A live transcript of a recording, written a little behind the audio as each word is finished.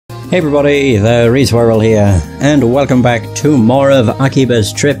Hey everybody, the Reswirl here, and welcome back to more of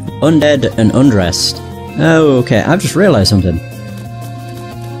Akiba's trip, Undead and Undressed. Oh, okay, I've just realised something.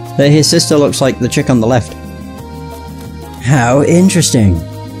 That his sister looks like the chick on the left. How interesting.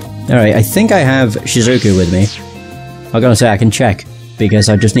 Alright, I think I have Shizuku with me. I'm gonna say I can check, because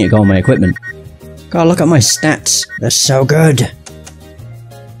I just need to go on my equipment. God, look at my stats, they're so good.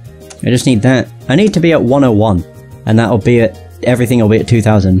 I just need that. I need to be at 101, and that'll be at, everything will be at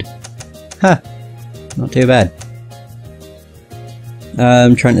 2000. Huh. Not too bad.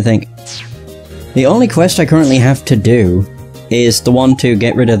 I'm trying to think. The only quest I currently have to do is the one to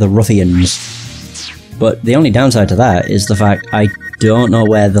get rid of the ruffians. But the only downside to that is the fact I don't know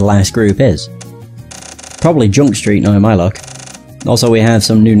where the last group is. Probably Junk Street, knowing my luck. Also, we have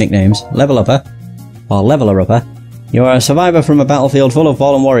some new nicknames. Level Upper, or Leveler Upper. You are a survivor from a battlefield full of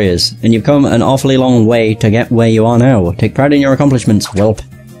fallen warriors, and you've come an awfully long way to get where you are now. Take pride in your accomplishments, whelp.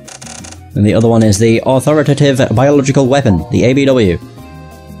 And the other one is the Authoritative Biological Weapon, the ABW.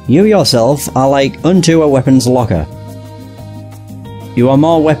 You yourself are like unto a weapons locker. You are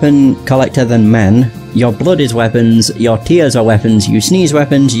more weapon collector than man. Your blood is weapons, your tears are weapons, you sneeze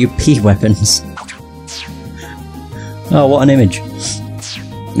weapons, you pee weapons. Oh, what an image.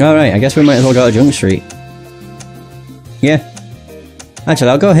 Alright, I guess we might as well go to Junk Street. Yeah. Actually,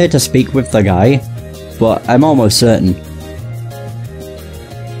 I'll go ahead to speak with the guy, but I'm almost certain.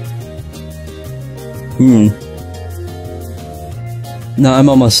 No, I'm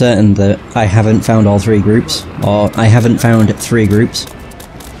almost certain that I haven't found all three groups, or I haven't found three groups.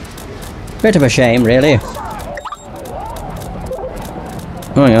 Bit of a shame, really.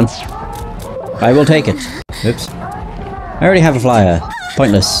 Oh, hang on. I will take it. Oops. I already have a flyer.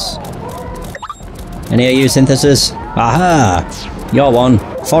 Pointless. Any of you Synthisters? Aha! You're one.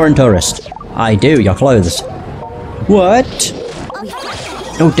 Foreign tourist. I do, your clothes. What?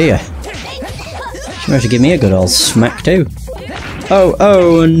 Oh dear. She might have to give me a good old smack too.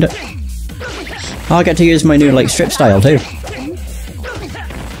 Oh, and I'll get to use my new, like, strip style too.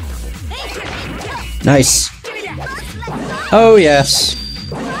 Nice. Oh yes.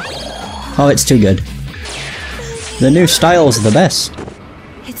 Oh, it's too good. The new style's the best.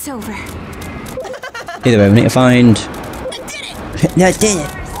 It's over. Either way, we need to find... No, I did it!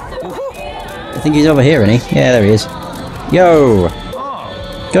 I think he's over here, isn't he? Yeah, there he is. Yo!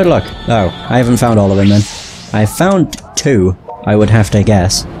 Good luck. Oh, I haven't found all of them then. I found two, I would have to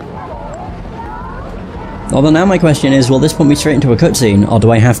guess. Although now my question is, will this put me straight into a cutscene, or do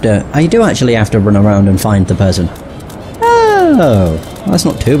I have to... I do actually have to run around and find the person. Oh! Well, that's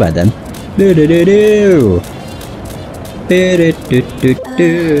not too bad then. Do-do-do-do!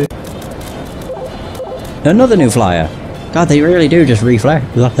 Do-do-do-do-do! Another new flyer! God, they really do just refresh.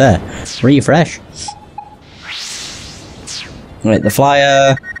 Right, the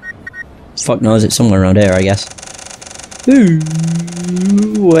flyer... Fuck knows, it's somewhere around here, I guess. Ooh,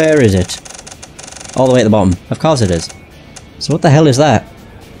 where is it? All the way at the bottom. Of course it is. So what the hell is that?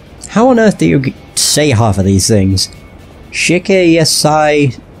 How on earth do you say half of these things? Shike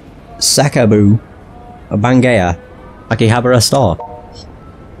Yasai Sakabu Bangea Akihabara store.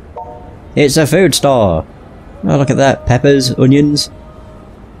 It's a food store! Oh, look at that. Peppers, onions,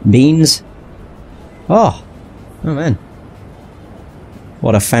 beans. Oh! Oh man.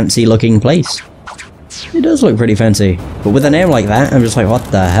 What a fancy looking place. It does look pretty fancy. But with a name like that, I'm just like, what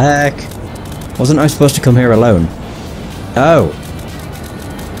the heck? Wasn't I supposed to come here alone? Oh.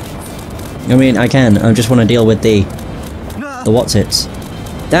 I mean, I can. I just want to deal with the what's-its.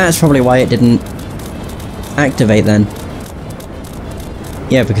 That's probably why it didn't activate then.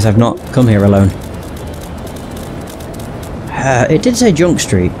 Yeah, because I've not come here alone. It did say Junk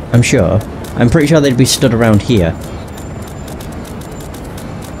Street, I'm sure. I'm pretty sure they'd be stood around here.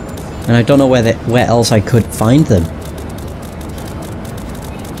 And I don't know where else I could find them.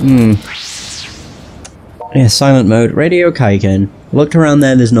 Yeah, silent mode. Radio Kaiken. Looked around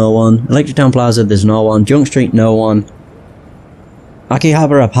there, there's no one. Electric Town Plaza, there's no one. Junk Street, no one.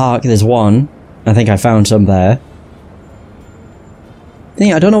 Akihabara Park, there's one. I think I found some there.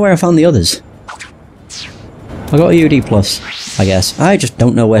 I don't know where I found the others. I got a UD+, I guess. I just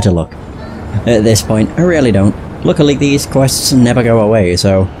don't know where to look. At this point, I really don't. Luckily, these quests never go away,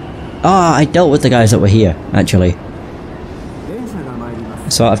 so... Ah, I dealt with the guys that were here, actually.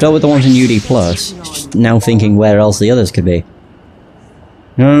 So I've dealt with the ones in UD+, just now thinking where else the others could be.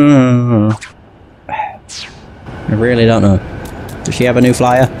 I really don't know. Does she have a new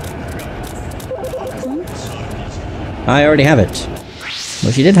flyer? I already have it.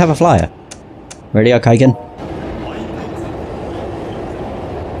 Well, she did have a flyer. Radio Kaiken.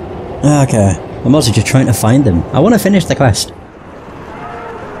 Okay. I'm also just trying to find them. I want to finish the quest.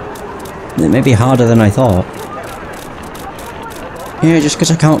 It may be harder than I thought. Yeah, just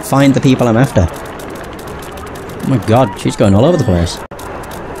because I can't find the people I'm after. Oh my god, she's going all over the place.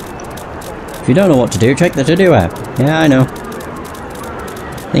 If you don't know what to do, check the to-do app. Yeah, I know.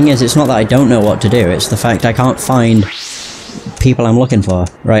 Thing is, it's not that I don't know what to do, it's the fact I can't find people I'm looking for.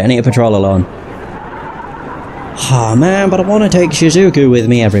 Right, I need to patrol alone. Oh man, but I want to take Shizuku with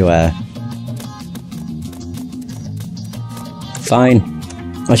me everywhere. Fine.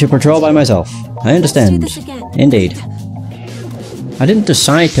 I should patrol by myself. I understand. Indeed. I didn't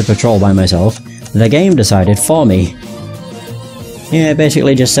decide to patrol by myself. The game decided for me. Yeah, it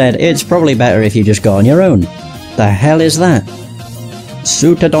basically just said, it's probably better if you just go on your own. The hell is that?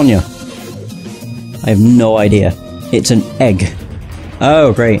 Sutadonya. I have no idea. It's an egg.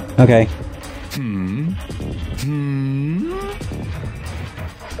 Oh, great. Okay.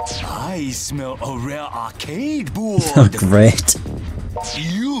 I smell a rare arcade board. Oh, great.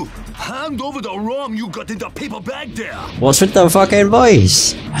 You hand over the ROM you got in the paper bag there. What's with the fucking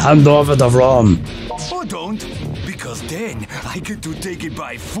voice? Hand over the ROM. Or don't, because then I get to take it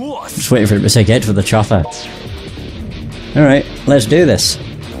by force. Just waiting for him to say get for the chopper. Alright, let's do this.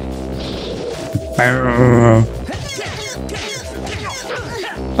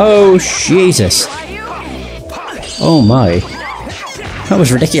 Oh, Jesus. Oh my. That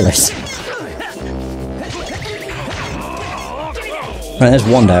was ridiculous. Right, there's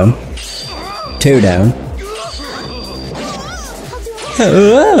one down. Two down.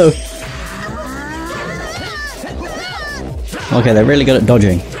 Oh. Okay, they're really good at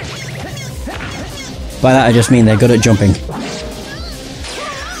dodging. By that I just mean they're good at jumping.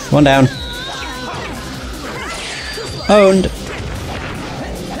 One down. Owned.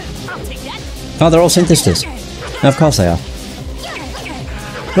 Oh, they're all Synthisters. Of course they are.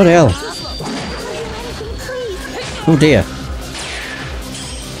 Bloody hell. Oh dear.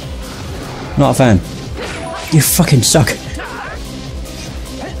 Not a fan. You fucking suck.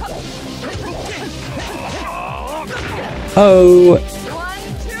 Oh.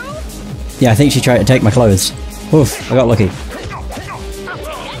 Yeah, I think she tried to take my clothes. Oof, I got lucky.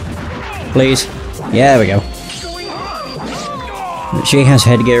 Please. Yeah, there we go. She has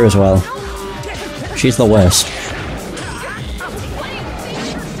headgear as well. She's the worst.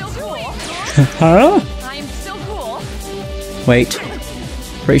 Huh? Wait.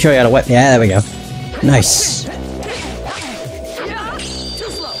 Pretty sure you had a weapon. Yeah, there we go. Nice.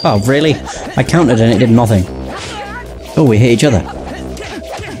 Oh, really? I counted and it did nothing. Oh, we hit each other.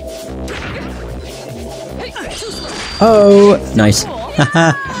 Oh, nice.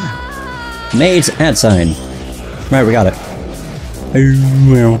 Haha. Maid's ad sign. Right, we got it. Oh,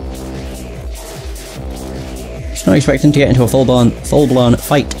 well. Just not expecting to get into a full-blown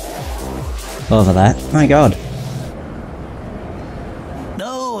fight over that. My god.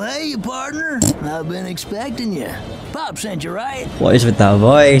 Oh, hey, partner. I've been expecting you. Pop sent you, right? What is with that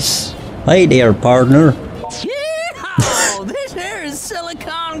voice? Hey there, partner. Yeah! This here is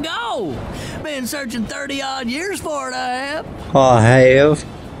Silicon Gold. Been searching 30-odd years for it, I have. I have.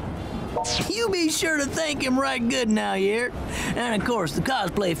 You be sure to thank him right good now, here. And of course, the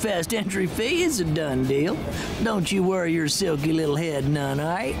Cosplay Fest entry fee is a done deal. Don't you worry your silky little head none,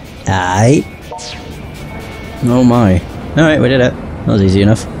 aight? Aight. Oh my. Alright, we did it. That was easy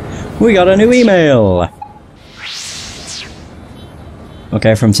enough. We got a new email!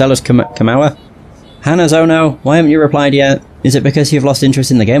 Okay, from Sellers Kamawa. Hannah Zono, why haven't you replied yet? Is it because you've lost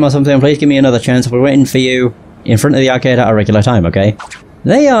interest in the game or something? Please give me another chance. We're waiting for you in front of the arcade at a regular time, okay?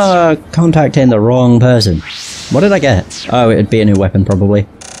 They are contacting the wrong person. What did I get? Oh, it'd be a new weapon, probably.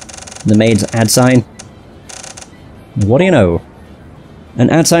 The maid's ad sign. What do you know? An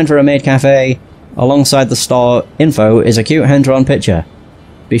ad sign for a maid cafe alongside the store info is a cute hand-drawn picture.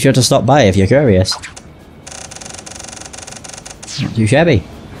 Be sure to stop by if you're curious. Not too shabby.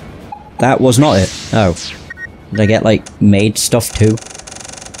 That was not it. Oh. Did I get, like, maid stuff too?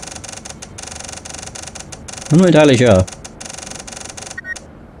 I'm not entirely sure.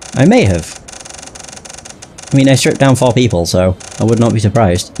 I may have. I mean, I stripped down 4 people, so I would not be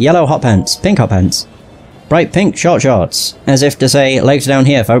surprised. Yellow hot pants, pink hot pants, bright pink short shorts. As if to say, legs down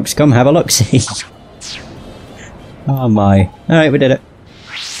here, folks, come have a look-see. Oh my. Alright, we did it.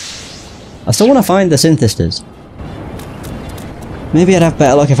 I still want to find the Synthisters. Maybe I'd have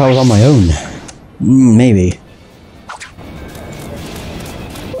better luck if I was on my own. Maybe.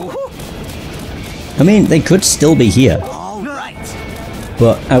 I mean, they could still be here.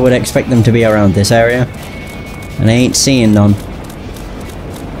 But I would expect them to be around this area. And I ain't seeing none.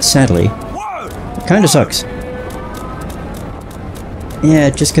 Sadly. It kinda sucks.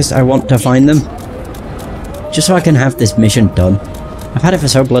 Yeah, just because I want to find them. Just so I can have this mission done. I've had it for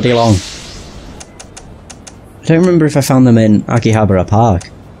so bloody long. I don't remember if I found them in Akihabara Park.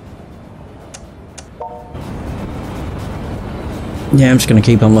 Yeah, I'm just gonna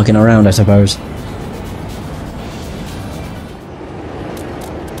keep on looking around, I suppose.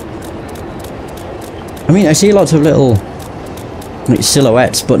 I mean, I see lots of little like,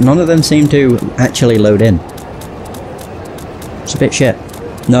 silhouettes, but none of them seem to actually load in. It's a bit shit.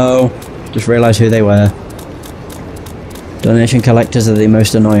 No, just realised who they were. Donation collectors are the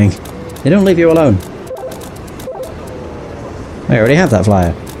most annoying. They don't leave you alone. I already have that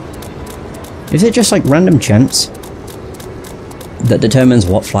flyer. Is it just like random chance that determines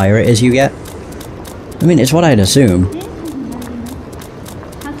what flyer it is you get? I mean, it's what I'd assume.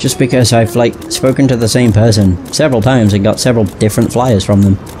 Just because I've, like, spoken to the same person several times and got several different flyers from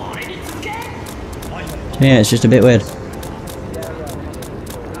them. Yeah, it's just a bit weird.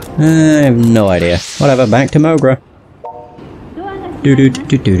 I have no idea. Whatever, back to Mogra.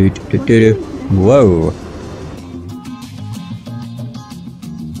 Whoa.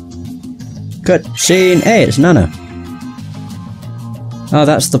 Cut scene. Hey, it's Nana. Oh,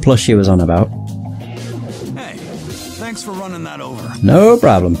 that's the plush she was on about. Hey, thanks for running that over. No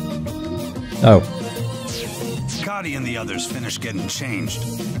problem. Oh. Cotty and the others finished getting changed.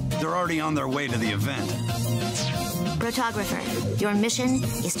 They're already on their way to the event. Photographer, your mission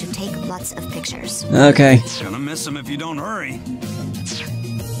is to take lots of pictures. Okay. Gonna miss them if you don't hurry.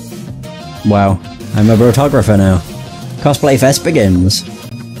 Wow. I'm a photographer now. Cosplay fest begins.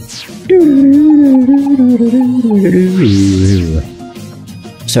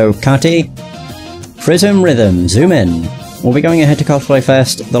 So, Kati, Prism Rhythm, zoom in. We'll be going ahead to Cosplay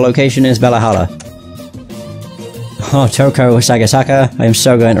Fest. The location is Valhalla. Oh, Toko Sagasaka, I am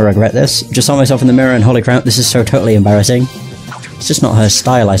so going to regret this. Just saw myself in the mirror and holy crap, this is so totally embarrassing. It's just not her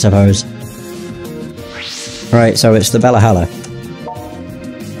style, I suppose. Right, so it's the Valhalla.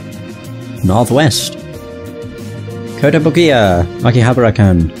 Northwest. Kotobukiya,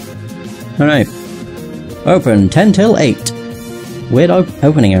 Akihabara-kan. Alright. Open 10 till 8. Weird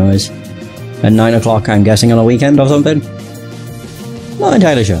opening hours. At 9 o'clock, I'm guessing on a weekend or something? Not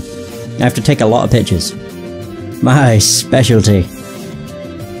entirely sure. I have to take a lot of pictures. My specialty.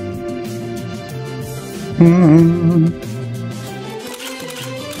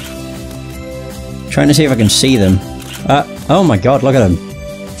 Trying to see if I can see them. Oh my god, look at them.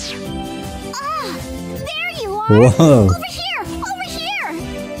 Ah, there you are! Whoa. Over here! Over here!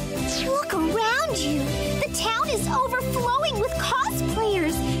 Look around you! The town is overflowing with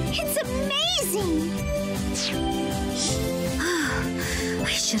cosplayers! It's amazing! I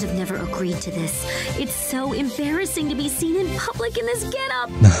should have never agreed to this. It's so embarrassing to be seen in public in this getup.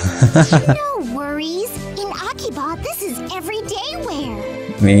 No worries. In Akiba, this is everyday wear.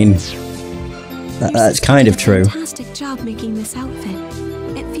 I mean, that's kind of true. Fantastic job making this outfit.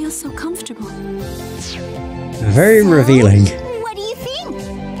 It feels so comfortable. Very revealing. What do you think?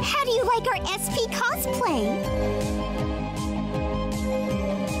 How do you like our SP cosplay?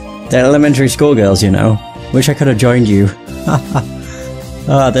 They're elementary school girls, you know. Wish I could have joined you.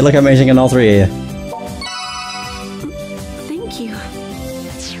 They look amazing in all three of you. Thank you.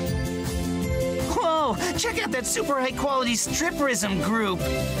 Whoa! Check out that super high quality stripperism group.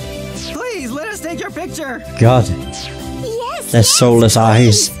 Please let us take your picture. God. Yes. Their soulless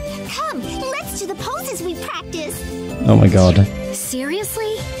eyes. Come, let's do the poses we practiced. Oh my god.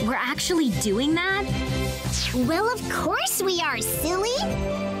 Seriously? We're actually doing that? Well, of course we are, silly.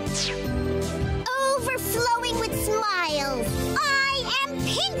 Overflowing with smiles. I am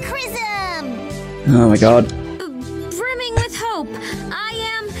Pink Prism. Oh my god. Brimming with hope. I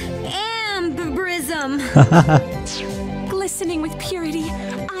am Ambrism. Glistening with purity.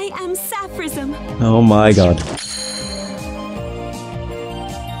 I am Sapphism. Oh my god.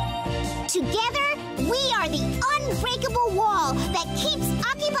 Together, we are the unbreakable wall that keeps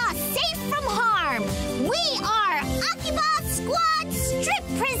Akiba safe from harm. We are Akiba Squad Strip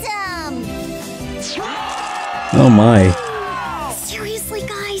Prism. Oh my. Seriously,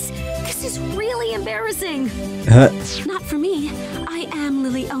 guys, this is really embarrassing. Not for me. I am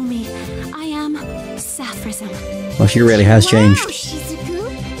Lily Omi. I am Sapphism. Well, she really has changed. Wow, Shizuku,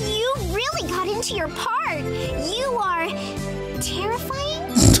 you really got into your part. You are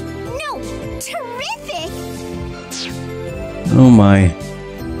terrifying? No, terrific. Oh my.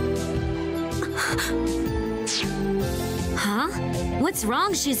 Huh? What's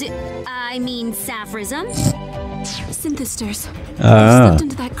wrong, I mean, Sapphism? Synthisters. Ah. Slipped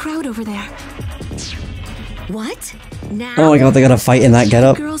into that crowd over there. What? Now? Oh my god, they got a fight in that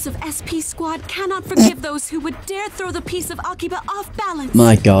getup. Girls of SP Squad cannot forgive those who would dare throw the piece of Akiba off balance.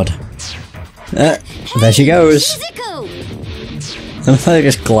 My god. There she goes. Shizuku! And they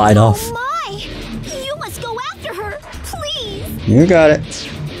just glide off. Oh my! You must go after You got it.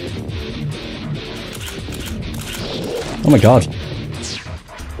 Oh my god.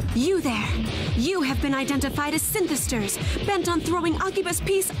 You there. You have been identified as Synthisters, bent on throwing Akiba's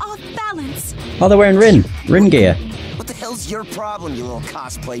piece off balance. Oh, they're wearing Rin gear. What the hell's your problem, you little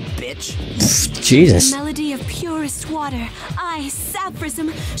cosplay bitch? Jesus. The melody of purest water, I,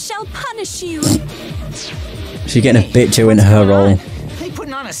 Sapphism, shall punish you. She's getting a bit too into her role. They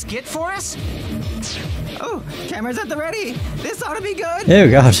putting on a skit for us? Oh, cameras at the ready. This ought to be good. Oh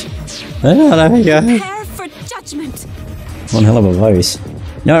god. Oh, there we go. Prepare for judgment. One hell of a voice.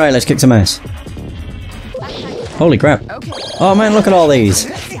 Alright, let's kick some ass. Holy crap. Oh man, look at all these.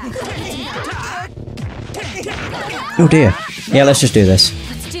 Oh dear. Yeah, let's just do this.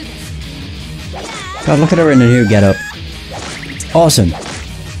 Let's do this. God, look at her in a new getup. Awesome.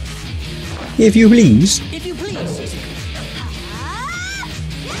 If you please. If you please.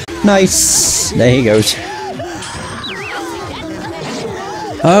 Nice. There he goes.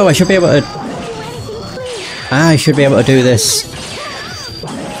 Oh, I should be able to... I should be able to do this.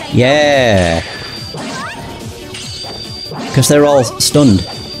 Yeah. Because they're all stunned.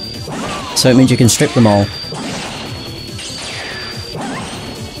 So it means you can strip them all.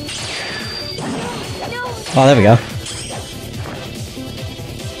 Oh, there we go.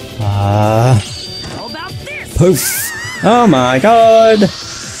 Poof. Oh my god.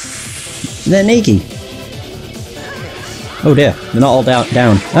 They're sneaky. Oh dear, they're not all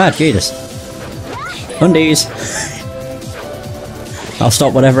down. Ah, Jesus. Undies. I'll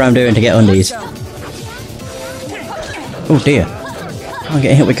stop whatever I'm doing to get undies. Oh dear. I'm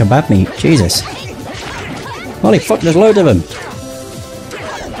getting hit with kebab meat. Jesus. Holy fuck, there's loads of them.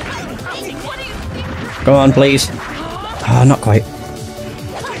 Go on, please. Oh, not quite.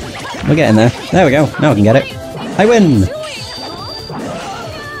 We're getting there. There we go. Now I can get it. I win!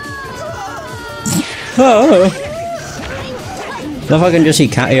 Oh! If I can just see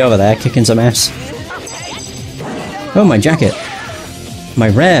Catty over there kicking some ass. Oh, my jacket. My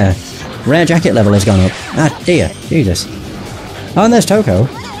rare jacket level has gone up. Ah, dear. Jesus. Oh, and there's Toko.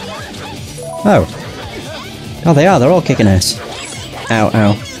 Oh. Oh, they are. They're all kicking ass. Ow,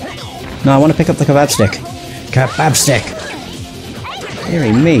 ow. No, I want to pick up the kebab stick. Kebab stick!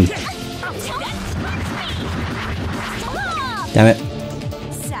 Dearie me. Damn it.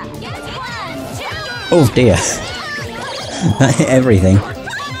 Oh dear. That hit everything.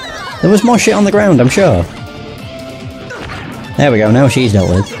 There was more shit on the ground, I'm sure. There we go, now she's dealt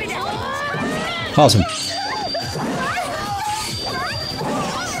with. Awesome.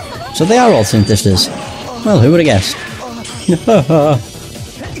 So they are all Synthisters. Well, who would have guessed?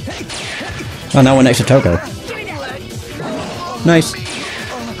 Oh, now we're next to Toko. Nice.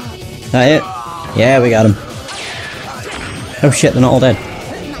 That it? Yeah, we got him. Oh shit, they're not all dead.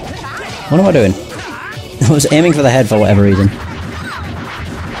 What am I doing? I was aiming for the head for whatever reason.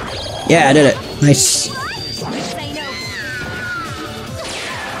 Yeah, I did it. Nice.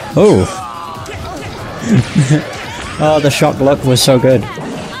 Oh. Oh, the shock look was so good.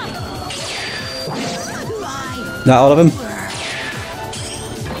 That all of them?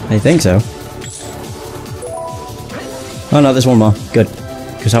 I think so. Oh no, there's one more. Good.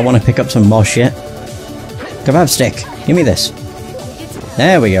 Because I want to pick up some more shit. Kebab stick. Give me this.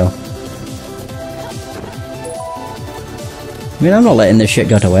 There we go. I mean, I'm not letting this shit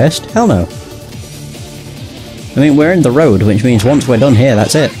go to waste. Hell no. I mean, we're in the road, which means once we're done here,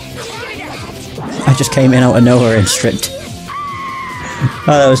 that's it. I just came in out of nowhere and stripped. Oh,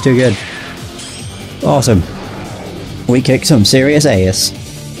 that was too good. Awesome. We kicked some serious ass.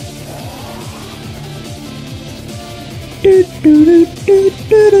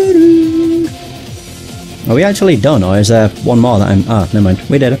 Are we actually done, or is there one more that I'm... Ah, never mind.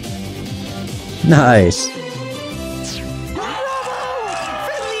 We did it. Nice.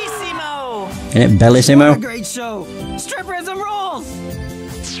 Bellissimo! Ain't it Bellissimo? What a great show! Stripperism rules!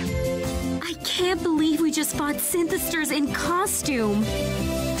 I can't believe we just fought Synthisters in costume.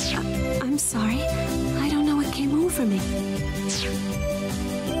 I'm sorry. I don't know what came over me.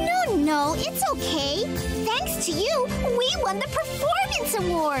 No, it's okay. Thanks to you, we won the Performance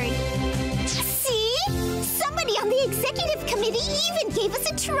Award. See? Somebody on the executive committee even gave us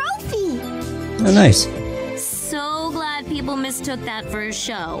a trophy. Oh, nice. So glad people mistook that for a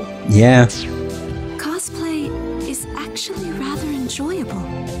show. Yeah. Cosplay is actually rather enjoyable.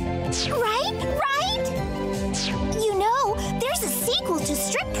 Right? You know, there's a sequel to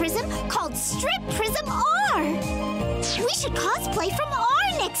Strip Prism called Strip Prism R. We should cosplay from R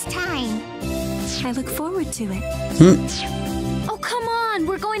next time. I look forward to it. Oh, come on!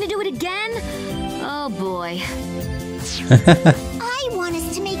 We're going to do it again? Oh boy. I want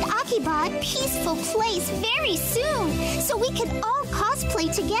us to make Akiba Akiba a peaceful place very soon, so we can all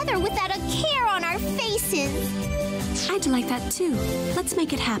cosplay together without a care on our faces. I'd like that too. Let's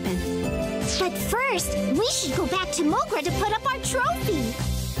make it happen. But first, we should go back to Mogra to put up our trophy.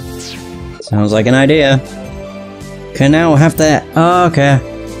 Sounds like an idea. Can now have their... Oh, okay.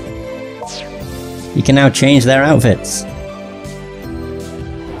 You can now change their outfits.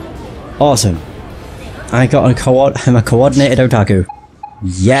 Awesome. I'm a coordinated otaku.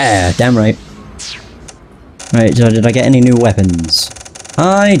 Yeah, damn right. Right, so did I get any new weapons?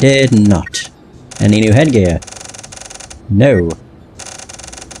 I did not. Any new headgear? No.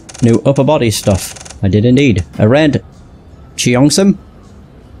 New upper body stuff. I did indeed. A red Cheongsam?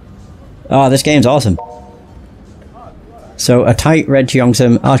 Oh, this game's awesome. So, a tight red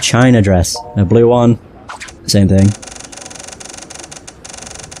Cheongsam, a China dress. A blue one, same thing.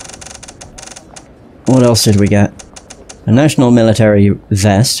 What else did we get? A national military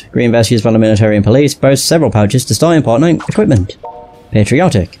vest. Green vest used by the military and police. Boasts several pouches to store important equipment.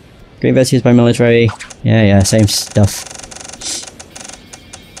 Patriotic. Green vest used by military. Yeah, same stuff.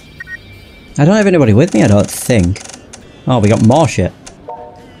 I don't have anybody with me, I don't think. Oh, we got more shit.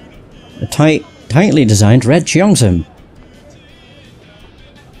 A tightly designed red Cheongsam.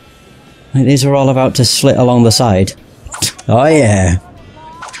 These are all about to slit along the side. Oh yeah.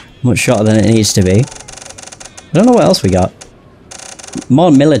 Much shorter than it needs to be. I don't know what else we got.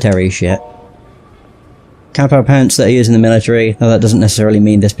 More military shit. Capo pants that are used in the military, though that doesn't necessarily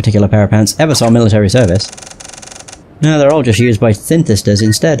mean this particular pair of pants ever saw military service. No, they're all just used by Synthisters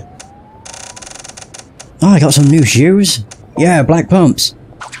instead. Oh, I got some new shoes! Yeah, black pumps!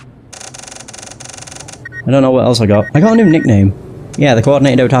 I don't know what else I got. I got a new nickname. Yeah, the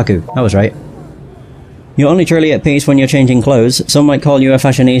Coordinated Otaku. That was right. You're only truly at peace when you're changing clothes. Some might call you a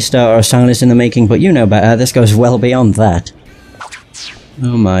fashionista or a stylist in the making, but you know better. This goes well beyond that.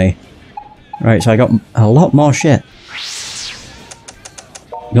 Oh my. Right, so I got a lot more shit.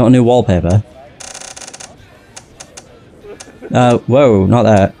 Got a new wallpaper. Whoa, not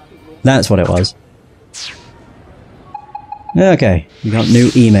that. That's what it was. Okay, we got new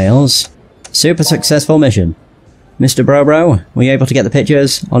emails. Super successful mission. Mr. Bro, were you able to get the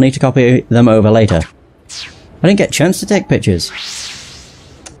pictures? I'll need to copy them over later. I didn't get a chance to take pictures.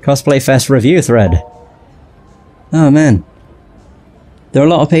 Cosplay Fest review thread. Oh man. There are a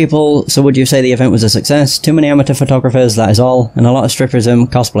lot of people, so would you say the event was a success? Too many amateur photographers, that is all, and a lot of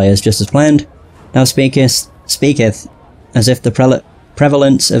stripperism cosplayers just as planned. Now speaketh as if the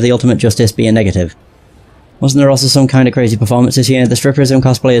prevalence of the ultimate justice be a negative. Wasn't there also some kind of crazy performance this year? The stripperism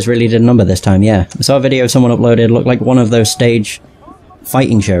cosplayers really did a number this time, yeah. I saw a video someone uploaded, looked like one of those stage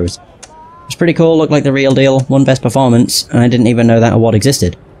fighting shows. It was pretty cool, looked like the real deal, won best performance, and I didn't even know that award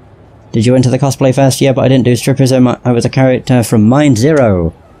existed. Did you enter the cosplay fest? Yeah, but I didn't do stripperism, I was a character from Mind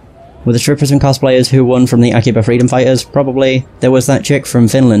Zero. Were the stripperism cosplayers who won from the Akiba Freedom Fighters? Probably. There was that chick from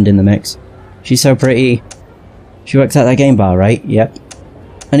Finland in the mix. She's so pretty. She works at that game bar, right? Yep.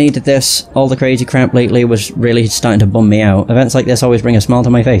 I needed this. All the crazy crap lately was really starting to bum me out. Events like this always bring a smile to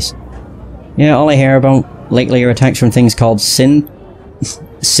my face. Yeah, all I hear about lately are attacks from things called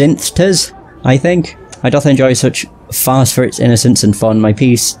Synthisters, I think. I doth enjoy such farce for its innocence and fun. May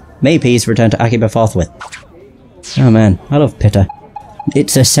peace return to Akiba forthwith. Oh man, I love Pitta.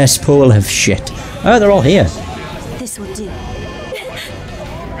 It's a cesspool of shit. Oh, they're all here. This will do.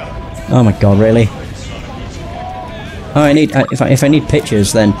 Oh my god, really? Oh, I need if I need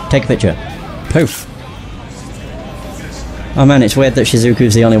pictures, then take a picture. Poof. Oh man, it's weird that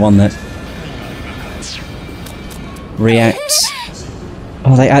Shizuku's the only one that reacts.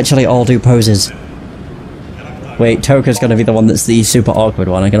 Oh, they actually all do poses. Wait, Toka's gonna be the one that's the super awkward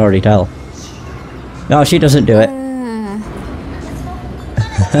one, I can already tell. No, she doesn't do it.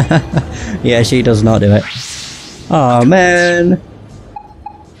 Yeah, she does not do it. Oh man.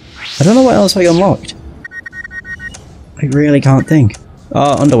 I don't know what else I unlocked. I really can't think.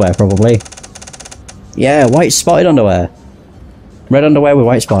 Oh, underwear, probably. Yeah, white spotted underwear. Red underwear with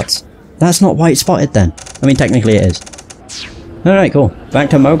white spots. That's not white spotted then. I mean, technically it is. Alright, cool.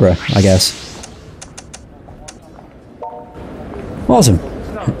 Back to Mogra, I guess. Awesome.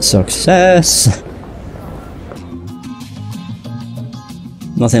 Success.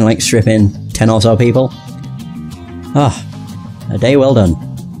 Nothing like stripping 10 or so people. Ah, a day well done.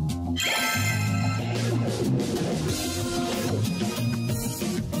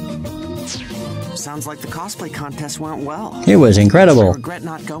 Sounds like the cosplay contest went well. It was incredible. I regret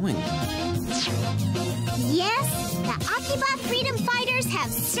not going. Yes, the Akiba Freedom Fighters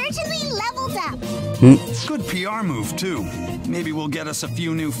have certainly leveled up. Good PR move, too. Maybe we'll get us a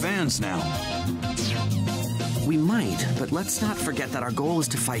few new fans now. We might, but let's not forget that our goal is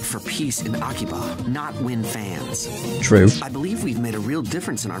to fight for peace in Akiba, not win fans. True. I believe we've made a real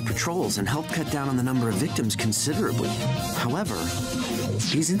difference in our patrols and helped cut down on the number of victims considerably. However,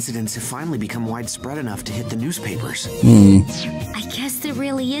 these incidents have finally become widespread enough to hit the newspapers. I guess there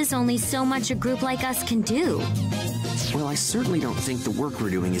really is only so much a group like us can do. Well, I certainly don't think the work we're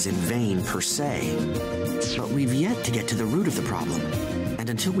doing is in vain per se. But we've yet to get to the root of the problem. And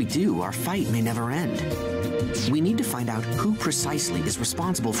until we do, our fight may never end. We need to find out who precisely is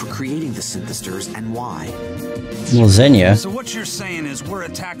responsible for creating the Synthisters and why. Well, Xenia. So what you're saying is we're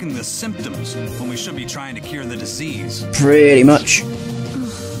attacking the symptoms when we should be trying to cure the disease. Pretty much.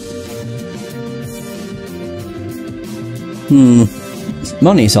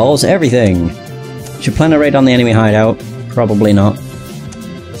 Money solves everything. Should plan a raid on the enemy hideout? Probably not.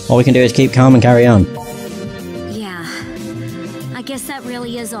 All we can do is keep calm and carry on. Yeah, I guess that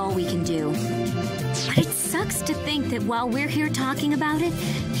really is all we can do. But it sucks to think that while we're here talking about it,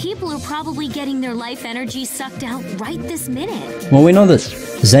 people are probably getting their life energy sucked out right this minute. Well, we know that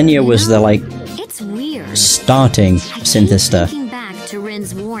Xenia was the, like, it's weird. Starting Synthister. Thinking back to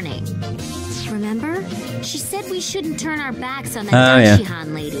Rin's warning. Remember? She said we shouldn't turn our backs on that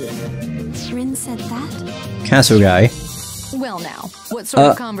Daishihan lady. Rin said that? Castle guy. Well now, what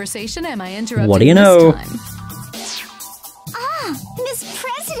sort of conversation am I interrupting what do you know? this time? Ah, Miss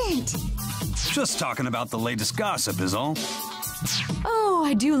President! Just talking about the latest gossip is all. Oh,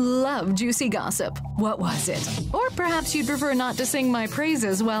 I do love juicy gossip. What was it? Or perhaps you'd prefer not to sing my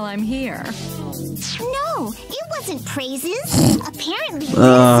praises while I'm here. No, it wasn't praises. Apparently,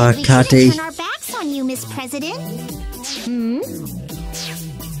 we Catty. shouldn't turn our backs on you, Miss President.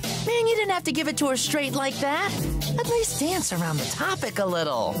 Man, you didn't have to give it to her straight like that. At least dance around the topic a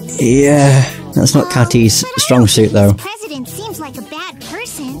little. Yeah, that's not Catty's strong suit, though. Miss President seems like a bad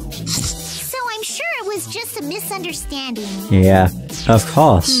person. So I'm sure it was just a misunderstanding. Yeah, of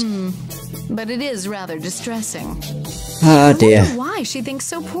course. But it is rather distressing. Ah, dear. I wonder why she thinks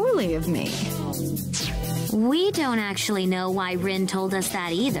so poorly of me. We don't actually know why Rin told us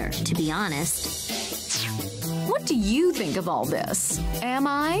that either, to be honest. What do you think of all this? Am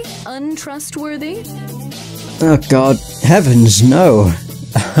I untrustworthy? Oh god, heavens, no.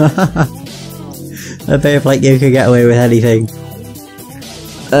 I behave like you could get away with anything.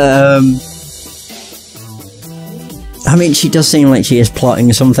 I mean, she does seem like she is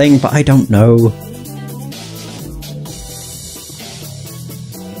plotting something, but I don't know.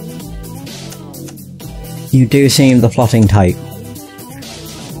 You do seem the plotting type.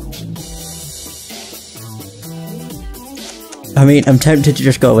 I mean, I'm tempted to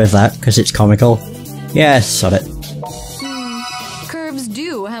just go with that, because it's comical. Yes, sod it. Curves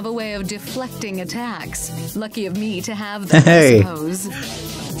do have a way of deflecting attacks. Lucky of me to have them, Hey. I suppose.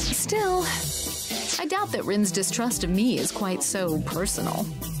 Still, I doubt that Rin's distrust of me is quite so personal.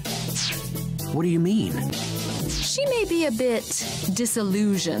 What do you mean? She may be a bit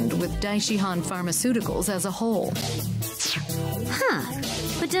disillusioned with Daishihan Pharmaceuticals as a whole. Huh.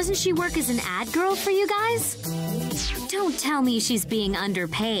 But doesn't she work as an ad girl for you guys? Don't tell me she's being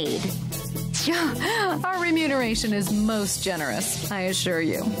underpaid. Our remuneration is most generous, I assure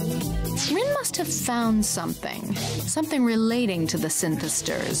you. Rin must have found something. Something relating to the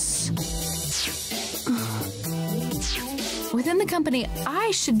Synthisters. Within the company,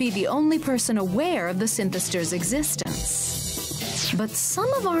 I should be the only person aware of the Synthisters' existence. But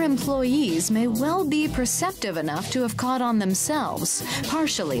some of our employees may well be perceptive enough to have caught on themselves,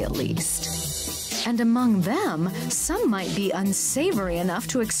 partially at least. And among them, some might be unsavory enough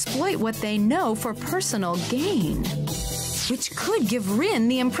to exploit what they know for personal gain. Which could give Rin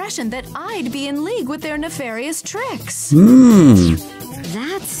the impression that I'd be in league with their nefarious tricks.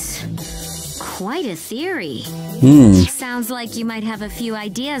 That's quite a theory. Sounds like you might have a few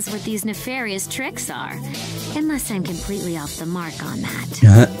ideas what these nefarious tricks are. Unless I'm completely off the mark on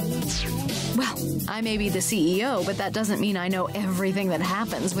that. Well, I may be the CEO, but that doesn't mean I know everything that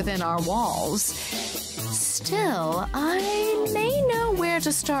happens within our walls. Still, I may know where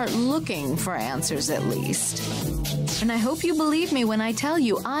to start looking for answers at least. And I hope you believe me when I tell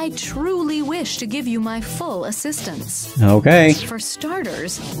you I truly wish to give you my full assistance. Okay. For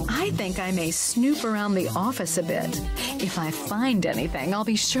starters, I think I may snoop around the office a bit. If I find anything, I'll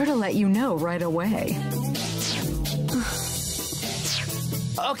be sure to let you know right away.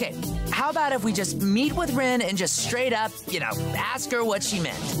 Okay, how about if we just meet with Rin and just straight up, ask her what she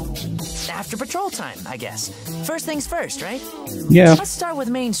meant? After patrol time, I guess. First things first, right? Yeah. Let's start with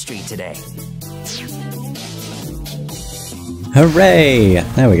Main Street today. Hooray!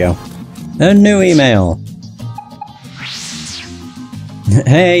 There we go. A new email.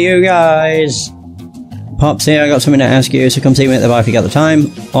 Hey, you guys! Pops here, I got something to ask you, so come see me at the bar if you got the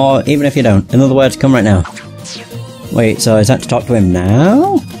time, or even if you don't. In other words, come right now. Wait, so is that to talk to him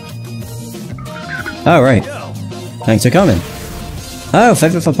now? Oh, right. Thanks for coming. Oh,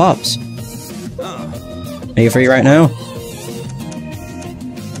 favor for Pops. Are you free right now?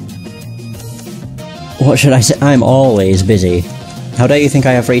 What should I say? I'm always busy. How dare you think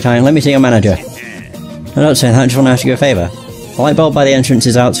I have free time? Let me see your manager. I don't say that, I just want to ask you a favour. The light bulb by the entrance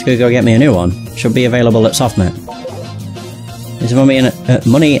is out, so go get me a new one. Should be available at Softmat. There's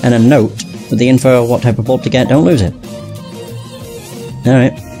money and a note with the info of what type of bulb to get. Don't lose it.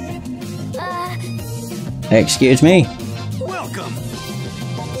 Alright. Excuse me? Welcome.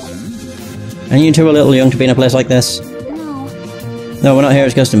 And you two are a little young to be in a place like this? No, we're not here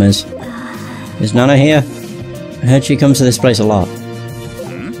as customers. Is Nana here? I heard she comes to this place a lot.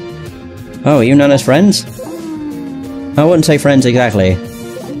 Oh, are you Nana's friends? I wouldn't say friends exactly.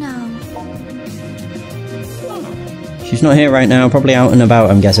 No. She's not here right now, probably out and about,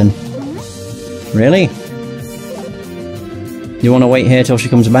 I'm guessing. Really? You want to wait here till she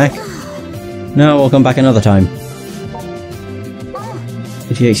comes back? No, we'll come back another time.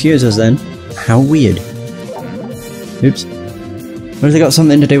 If you excuse us then. How weird. Oops. What has it got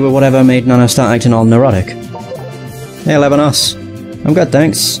something to do with whatever made Nana start acting all neurotic? Hey, Lebanos. I'm good,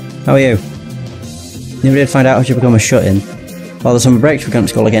 thanks. How are you? Never did find out how she become a shut-in. While the summer breaks, we come to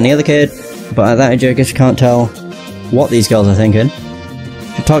school like any other kid, but at that age I guess you can't tell what these girls are thinking.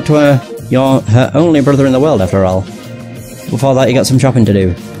 You talk to her, you're her only brother in the world after all. Before that you got some shopping to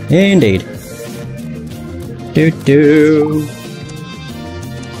do. Yeah, indeed. Doo-doo.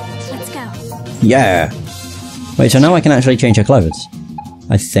 Let's go. Yeah. Wait, so now I can actually change her clothes.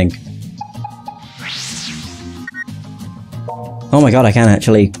 I think. Oh my god, I can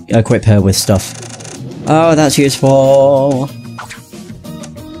actually equip her with stuff. Oh, that's useful.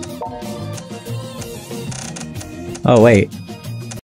 Oh, wait.